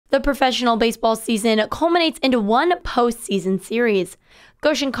The professional baseball season culminates into one postseason series.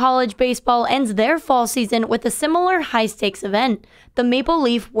 Goshen College baseball ends their fall season with a similar high-stakes event, the Maple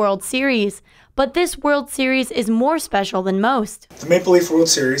Leaf World Series. But this World Series is more special than most. The Maple Leaf World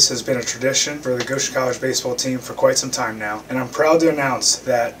Series has been a tradition for the Goshen College baseball team for quite some time now, and I'm proud to announce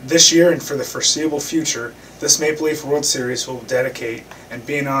that this year and for the foreseeable future, this Maple Leaf World Series will dedicate and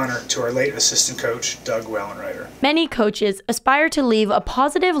be an honor to our late assistant coach, Doug Wellenreiter. Many coaches aspire to leave a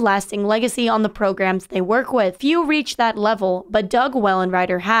positive, lasting legacy on the programs they work with. Few reach that level, but Doug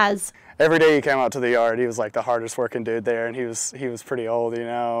Wellenreiter has. Every day he came out to the yard, he was like the hardest working dude there, and he was pretty old, you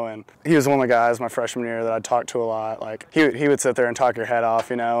know, and he was one of the guys my freshman year that I talked to a lot. Like he would sit there and talk your head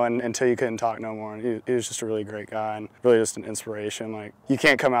off, you know, and until you couldn't talk no more. And he was just a really great guy and really just an inspiration. Like you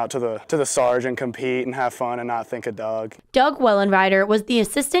can't come out to the Sarge and compete and have fun and not think of Doug. Doug Wellenreiter was the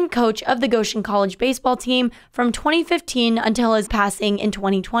assistant coach of the Goshen College baseball team from 2015 until his passing in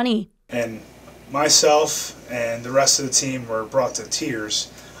 2020. And myself and the rest of the team were brought to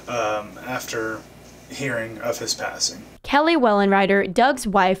tears after hearing of his passing. Kelly Wellenreiter, Doug's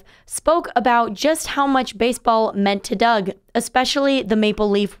wife, spoke about just how much baseball meant to Doug, especially the Maple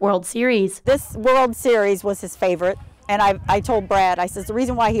Leaf World Series. This World Series was his favorite, and I told Brad, I said the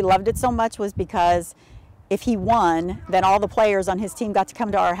reason why he loved it so much was because if he won, then all the players on his team got to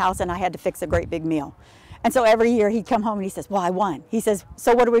come to our house and I had to fix a great big meal. And so every year he'd come home and he says, well, I won. He says,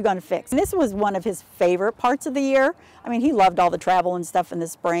 so what are we going to fix? And this was one of his favorite parts of the year. I mean, he loved all the travel and stuff in the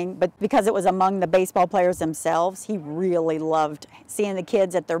spring, but because it was among the baseball players themselves, he really loved seeing the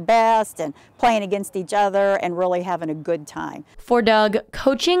kids at their best and playing against each other and really having a good time. For Doug,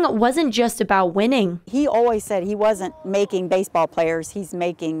 coaching wasn't just about winning. He always said he wasn't making baseball players, he's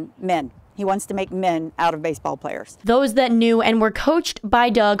making men. He wants to make men out of baseball players. Those that knew and were coached by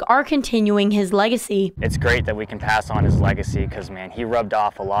Doug are continuing his legacy. It's great that we can pass on his legacy because, man, he rubbed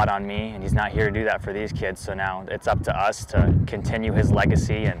off a lot on me, and he's not here to do that for these kids. So now it's up to us to continue his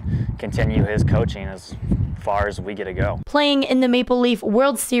legacy and continue his coaching as far as we get to go. Playing in the Maple Leaf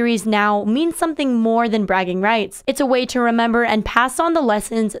World Series now means something more than bragging rights. It's a way to remember and pass on the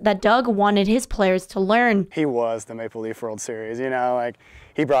lessons that Doug wanted his players to learn. He was the Maple Leaf World Series, you know, like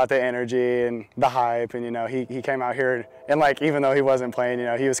he brought the energy and the hype, and you know, he came out here and like even though he wasn't playing, you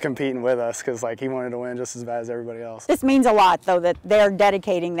know, he was competing with us because like he wanted to win just as bad as everybody else. This means a lot though that they're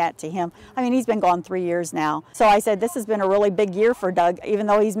dedicating that to him. I mean, he's been gone 3 years now. So I said this has been a really big year for Doug. Even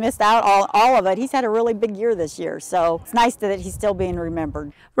though he's missed out all of it, he's had a really big year this year. So it's nice that he's still being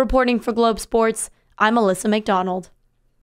remembered. Reporting for Globe Sports, I'm Alyssa McDonald.